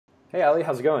Hey, Ali,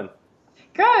 how's it going?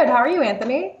 Good. How are you,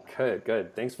 Anthony? Good,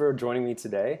 good. Thanks for joining me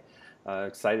today.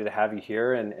 Excited to have you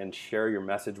here and share your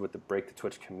message with the Break the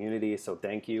Twitch community. So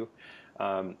thank you.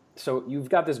 So you've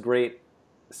got this great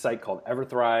site called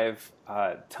EverThrive.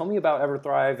 Tell me about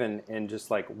EverThrive and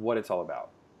just like what it's all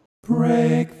about.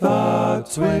 Break the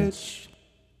Twitch.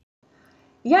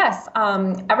 Yes,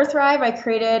 EverThrive I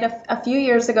created a few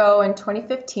years ago in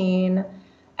 2015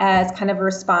 as kind of a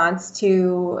response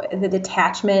to the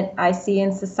detachment I see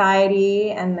in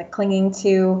society and the clinging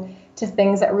to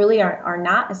things that really are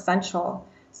not essential.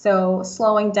 So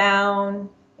slowing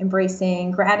down, embracing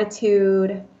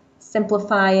gratitude,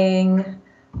 simplifying,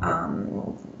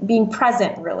 being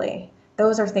present really.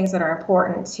 Those are things that are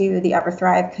important to the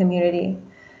EverThrive community.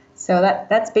 So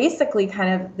that's basically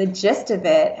kind of the gist of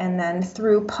it. And then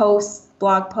through posts,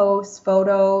 blog posts,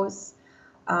 photos,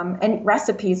 and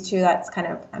recipes too. That's kind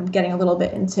of, I'm getting a little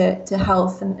bit into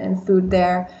health and food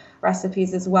there,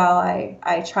 recipes as well.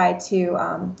 I try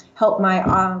to help my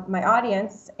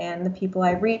audience and the people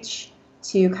I reach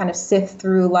to kind of sift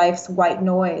through life's white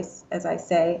noise, as I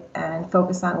say, and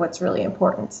focus on what's really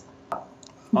important.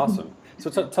 Awesome. So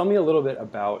tell me a little bit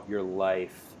about your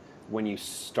life when you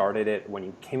started it, when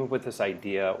you came up with this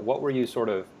idea. What were you sort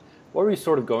of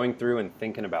going through and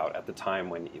thinking about at the time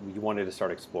when you wanted to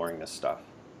start exploring this stuff?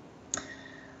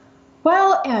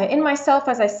 Well, in myself,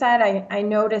 as I said, I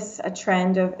notice a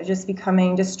trend of just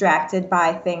becoming distracted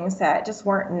by things that just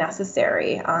weren't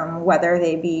necessary, whether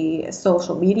they be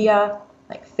social media,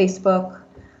 like Facebook,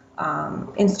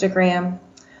 Instagram,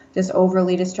 just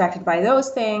overly distracted by those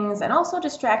things, and also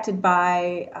distracted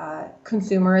by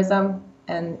consumerism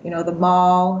and, the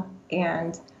mall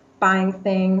and buying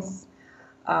things,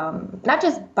 not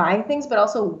just buying things, but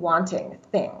also wanting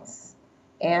things.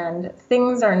 And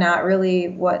things are not really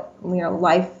what,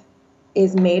 life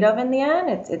is made of in the end.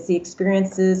 It's the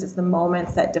experiences, it's the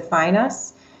moments that define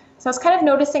us. So I was kind of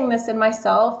noticing this in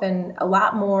myself and a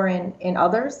lot more in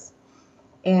others.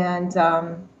 And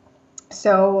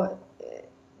so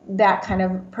that kind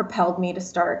of propelled me to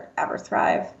start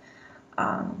EverThrive.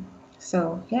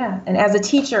 So yeah, and as a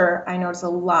teacher, I notice a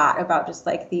lot about just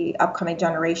like the upcoming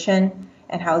generation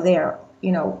and how they are,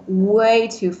 way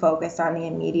too focused on the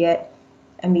immediate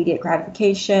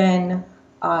gratification,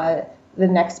 the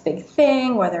next big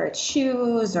thing, whether it's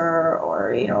shoes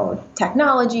or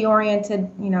technology oriented,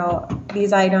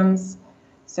 these items.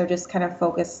 So just kind of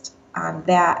focused on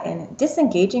that and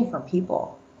disengaging from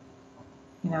people,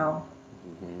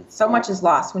 So much is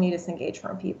lost when you disengage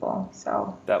from people.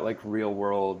 So That like real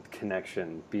world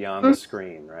connection beyond the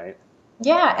screen, right?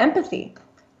 yeah, empathy.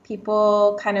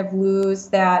 People kind of lose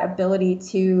that ability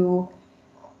to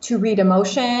read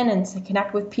emotion and to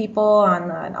connect with people on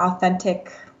an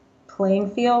authentic playing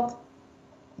field.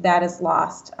 That is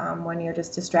lost when you're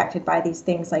just distracted by these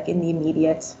things like in the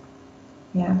immediate.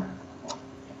 Yeah.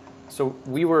 So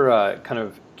we were kind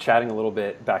of chatting a little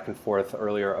bit back and forth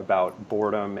earlier about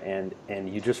boredom, and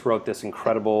you just wrote this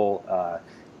incredible,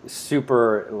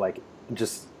 super like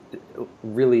just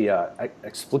really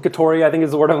explicatory, I think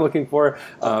is the word I'm looking for,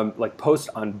 like post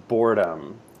on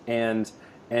boredom, and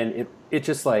it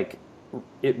just like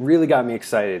it really got me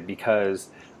excited because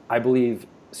I believe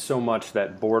so much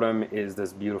that boredom is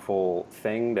this beautiful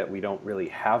thing that we don't really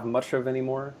have much of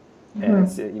anymore. And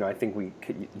it's, I think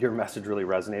your message really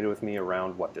resonated with me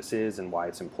around what this is and why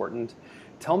it's important.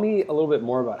 Tell me a little bit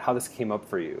more about how this came up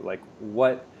for you. Like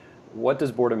what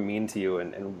does boredom mean to you,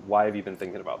 and why have you been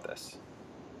thinking about this?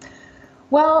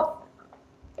 Well,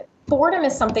 boredom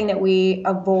is something that we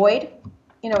avoid,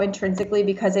 intrinsically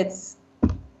because it's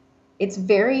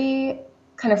very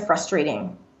kind of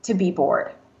frustrating to be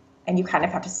bored. And you kind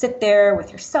of have to sit there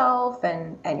with yourself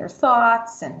and your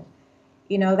thoughts, and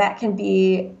that can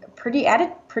be pretty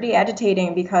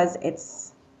agitating because it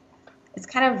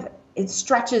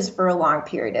stretches for a long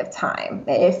period of time.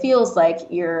 It feels like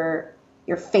you're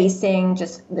facing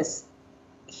just this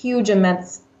huge,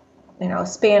 immense,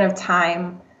 span of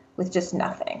time with just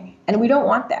nothing. And we don't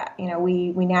want that.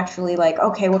 We naturally like,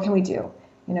 okay, what can we do?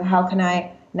 How can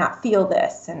I not feel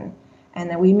this? And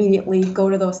then we immediately go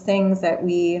to those things that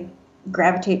we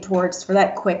gravitate towards for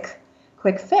that quick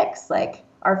fix, like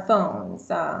our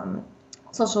phones,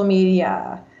 social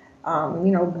media,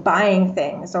 buying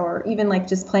things, or even like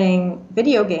just playing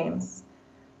video games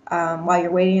while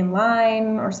you're waiting in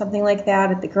line or something like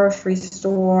that at the grocery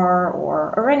store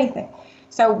or anything.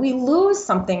 So we lose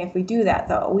something if we do that,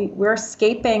 though. We're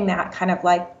escaping that kind of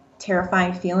like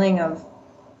terrifying feeling of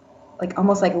like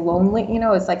almost like lonely,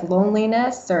 it's like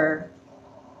loneliness or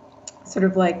sort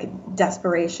of like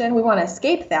desperation. We want to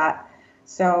escape that.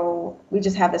 So we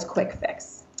just have this quick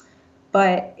fix.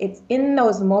 But it's in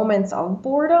those moments of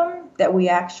boredom that we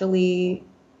actually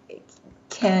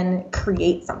can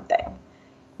create something.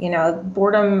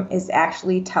 Boredom is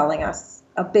actually telling us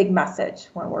a big message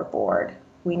when we're bored.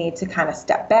 We need to kind of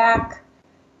step back,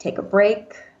 take a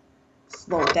break,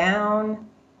 slow down,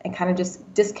 and kind of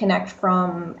just disconnect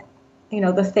from,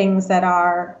 the things that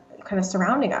are kind of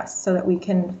surrounding us so that we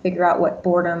can figure out what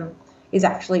boredom is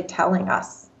actually telling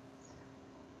us.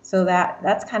 So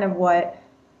that's kind of what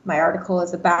my article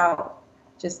is about,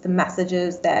 just the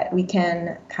messages that we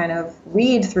can kind of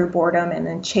read through boredom and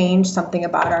then change something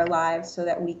about our lives so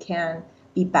that we can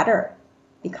be better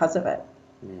because of it.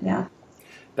 Mm-hmm. Yeah.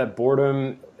 That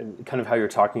boredom, kind of how you're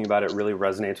talking about it, really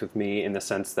resonates with me in the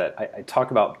sense that I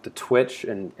talk about the twitch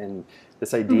and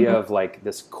this idea mm-hmm. of like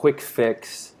this quick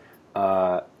fix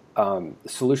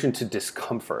solution to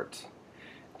discomfort.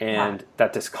 And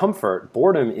that discomfort,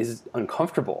 boredom, is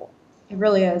uncomfortable. It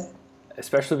really is.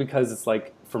 Especially because it's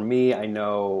like, for me, I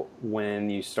know when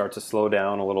you start to slow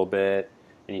down a little bit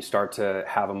and you start to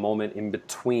have a moment in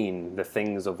between the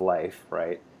things of life,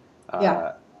 right?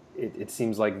 It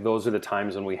seems like those are the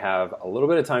times when we have a little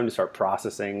bit of time to start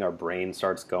processing, our brain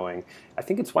starts going. I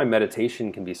think it's why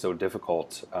meditation can be so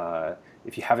difficult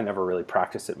if you haven't ever really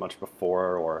practiced it much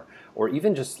before, or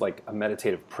even just like a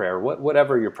meditative prayer,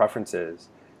 whatever your preference is.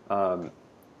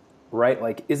 Right?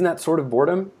 Like, isn't that sort of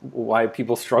boredom? Why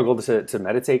people struggle to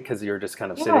meditate? Because you're just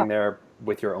kind of sitting there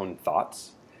with your own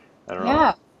thoughts? I don't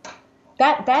know.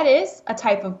 Yeah. That is a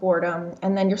type of boredom.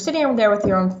 And then you're sitting there with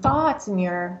your own thoughts and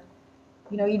a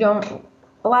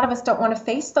lot of us don't want to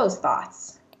face those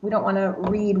thoughts. We don't want to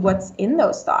read what's in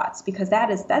those thoughts because that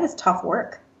is tough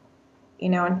work.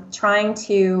 And trying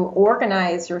to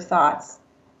organize your thoughts,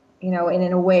 in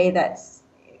a way that's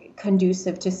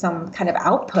conducive to some kind of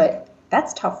output,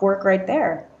 that's tough work right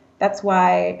there. That's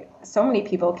why so many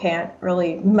people can't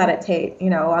really meditate,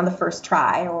 on the first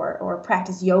try or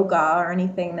practice yoga or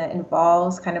anything that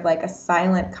involves kind of like a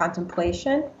silent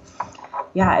contemplation.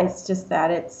 Yeah, it's just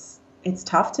that it's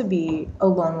tough to be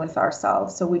alone with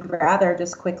ourselves. So we'd rather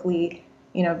just quickly,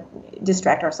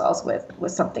 distract ourselves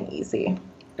with something easy.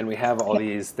 And we have all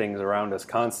these things around us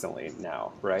constantly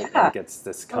now, right? Yeah. Like it's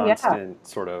this constant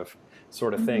sort of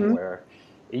mm-hmm. thing where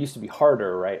it used to be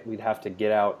harder, right? We'd have to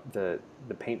get out the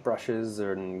paintbrushes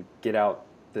and get out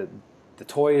the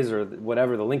toys or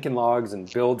whatever, the Lincoln Logs,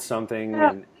 and build something.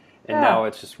 And now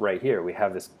it's just right here. We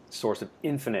have this source of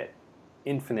infinite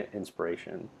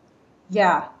inspiration.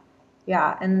 Yeah.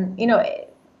 Yeah. And,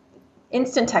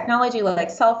 instant technology like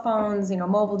cell phones,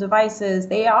 mobile devices,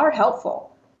 they are helpful.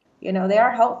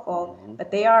 Mm-hmm.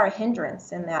 But they are a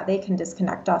hindrance in that they can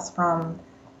disconnect us from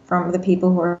the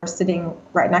people who are sitting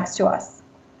right next to us.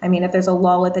 I mean, if there's a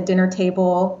lull at the dinner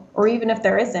table, or even if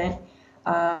there isn't,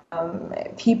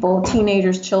 people,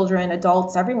 teenagers, children,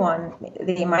 adults, everyone,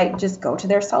 they might just go to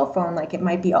their cell phone. Like it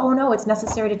might be, oh no, it's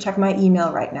necessary to check my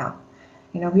email right now.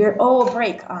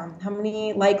 Break. How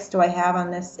many likes do I have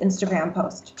on this Instagram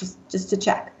post? Just to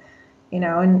check,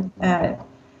 and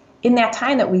in that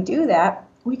time that we do that,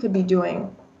 we could be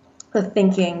doing the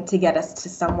thinking to get us to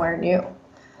somewhere new.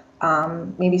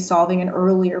 Maybe solving an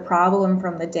earlier problem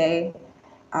from the day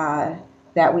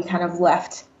that we kind of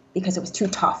left because it was too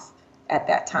tough at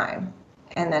that time.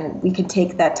 And then we could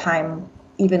take that time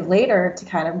even later to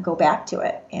kind of go back to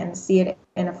it and see it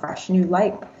in a fresh new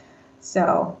light.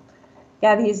 So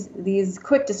yeah, these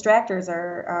quick distractors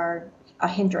are a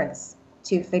hindrance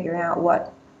to figuring out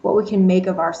what we can make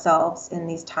of ourselves in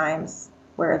these times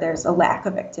where there's a lack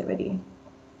of activity.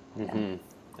 Mm-hmm.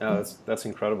 Oh, that's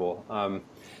incredible.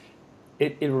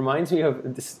 It reminds me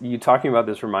of this. You talking about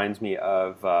this reminds me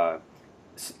of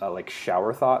like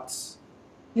shower thoughts.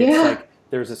 It's like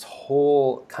there's this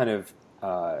whole kind of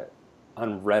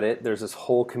on Reddit. There's this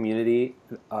whole community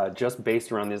just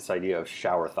based around this idea of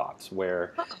shower thoughts,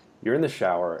 where you're in the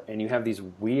shower and you have these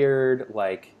weird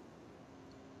like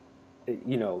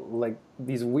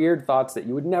these weird thoughts that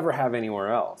you would never have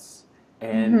anywhere else.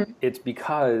 And mm-hmm.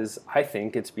 I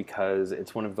think it's because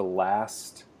it's one of the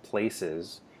last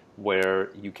places where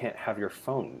you can't have your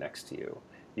phone next to you.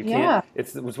 You can't.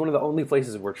 It was one of the only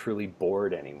places we're truly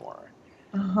bored anymore.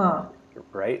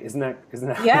 Right? Isn't that?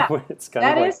 Yeah. It's kind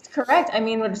of that is correct. I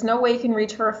mean, there's no way you can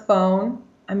reach for a phone.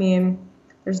 I mean,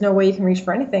 there's no way you can reach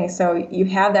for anything. So you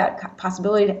have that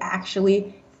possibility to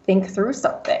actually think through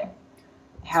something,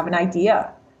 have an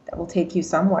idea that will take you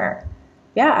somewhere.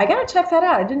 Yeah, I gotta check that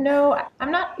out. I didn't know.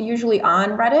 I'm not usually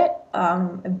on Reddit.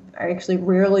 I actually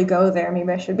rarely go there.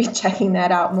 Maybe I should be checking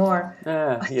that out more.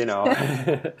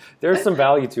 There's some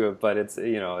value to it, but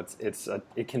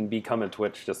it can become a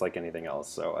twitch just like anything else.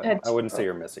 So I wouldn't say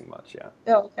you're missing much. Yeah.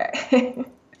 Okay.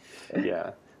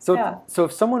 Yeah. So, Yeah. so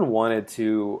if someone wanted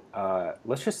to,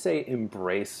 let's just say,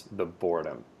 embrace the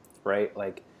boredom, right?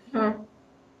 Like Mhm.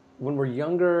 when we're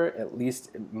younger, at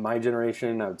least my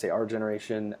generation, I would say our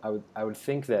generation, I would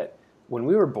think that when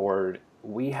we were bored,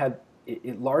 we had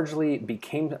it largely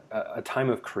became a time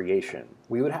of creation.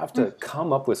 We would have to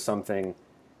come up with something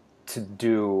to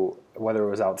do, whether it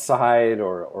was outside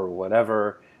or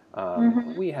whatever.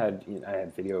 Mhm. I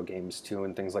had video games too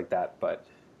and things like that. But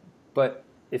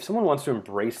if someone wants to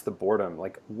embrace the boredom,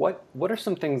 like what are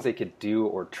some things they could do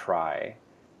or try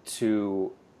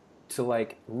to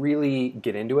like really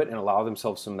get into it and allow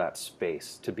themselves some of that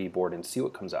space to be bored and see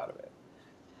what comes out of it?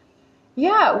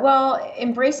 Yeah, well,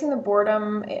 embracing the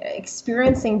boredom,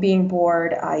 experiencing being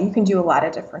bored, you can do a lot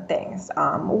of different things.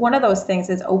 One of those things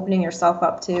is opening yourself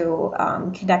up to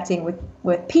connecting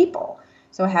with people.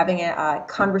 So having a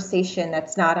conversation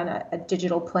that's not on a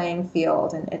digital playing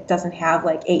field, and it doesn't have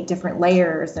like 8 different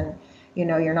layers, and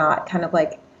you're not kind of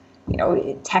like,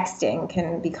 texting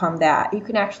can become that. You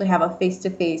can actually have a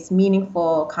face-to-face,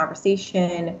 meaningful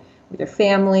conversation with your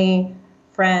family,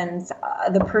 friends,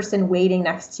 the person waiting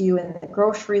next to you in the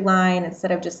grocery line,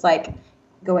 instead of just like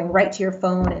going right to your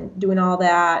phone and doing all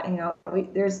that.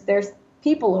 There's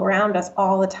people around us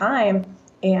all the time,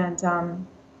 and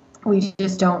we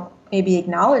just don't maybe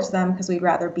acknowledge them because we'd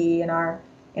rather be in our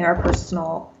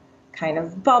personal kind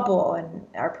of bubble and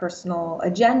our personal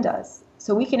agendas.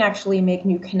 So we can actually make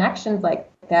new connections like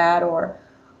that, or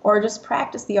just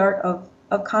practice the art of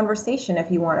conversation, if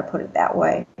you want to put it that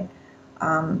way.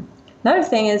 Um, Another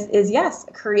thing is yes,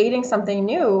 creating something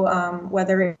new,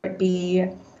 whether it be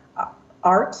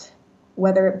art,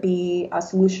 whether it be a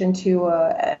solution to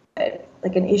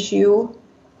like an issue,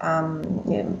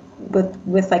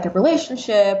 with like a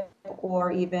relationship,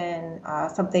 or even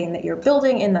something that you're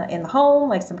building in the home,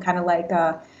 like some kind of like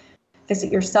fix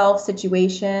it yourself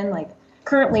situation. Like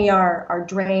currently, our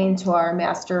drain to our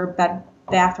master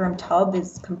bathroom tub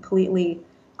is completely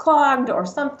clogged or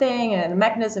something, and the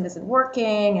mechanism isn't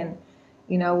working, and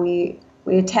we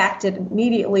attacked it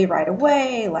immediately right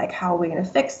away, like how are we going to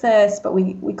fix this? But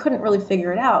we couldn't really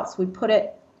figure it out, so we put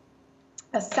it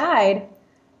aside,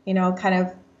 kind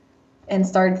of, and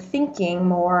started thinking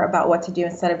more about what to do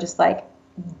instead of just like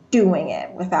doing it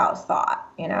without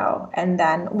thought, and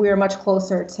then we're much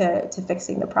closer to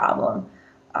fixing the problem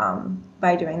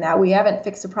by doing that. We haven't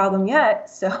fixed the problem yet,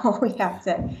 so we have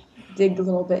to dig a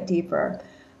little bit deeper.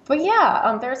 But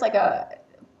yeah, there's like a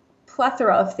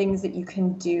plethora of things that you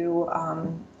can do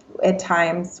at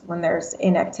times when there's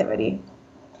inactivity.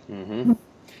 Mm-hmm.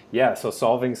 Yeah, so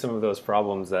solving some of those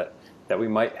problems that we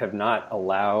might have not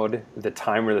allowed the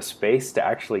time or the space to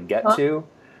actually get Huh? to,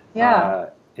 Yeah.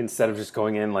 instead of just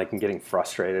going in like and getting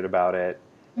frustrated about it,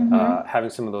 Mm-hmm. having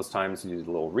some of those times to do a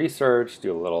little research,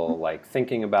 do a little like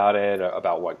thinking about it,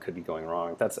 about what could be going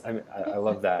wrong. I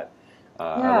love that.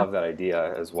 I Yeah. love that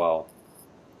idea as well.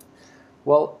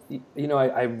 Well,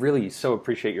 I really so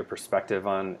appreciate your perspective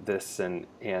on this, and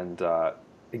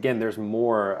again, there's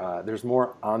more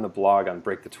on the blog on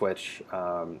Break the Twitch.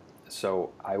 So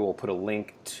I will put a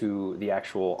link to the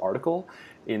actual article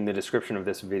in the description of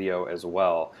this video as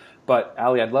well. But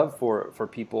Ali, I'd love for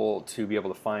people to be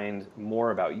able to find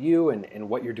more about you and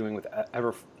what you're doing with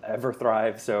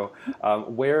EverThrive. So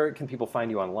where can people find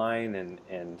you online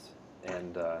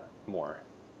and more?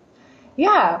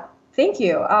 Yeah. Thank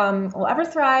you. Well,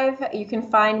 EverThrive, you can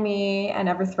find me and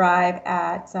EverThrive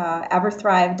at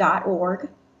everthrive.org.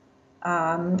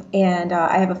 And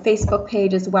I have a Facebook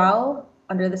page as well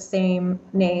under the same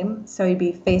name. So you'd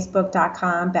be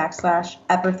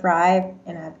facebook.com/EverThrive.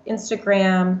 And I have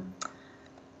Instagram,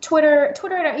 Twitter.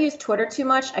 I don't use Twitter too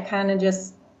much. I kind of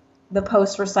just, the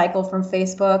posts recycle from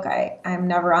Facebook. I'm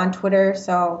never on Twitter.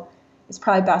 So it's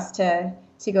probably best to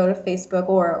go to Facebook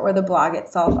or the blog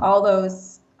itself. All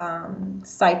those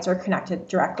sites are connected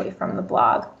directly from the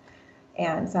blog.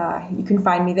 And you can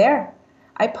find me there.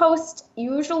 I post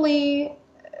usually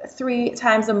 3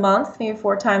 times a month, maybe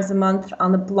 4 times a month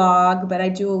on the blog, but I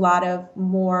do a lot of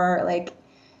more like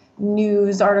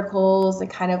news articles and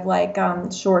kind of like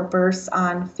short bursts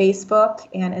on Facebook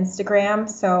and Instagram.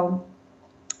 So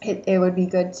it would be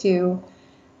good to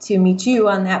meet you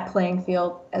on that playing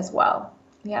field as well.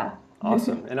 Yeah.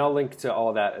 Awesome. And I'll link to all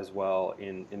of that as well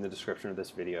in the description of this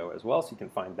video as well, so you can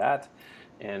find that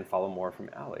and follow more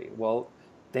from Ali. Well,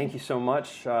 thank you so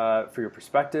much for your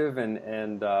perspective,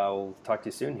 and we'll talk to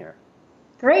you soon here.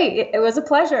 Great. It was a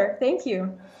pleasure. Thank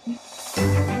you.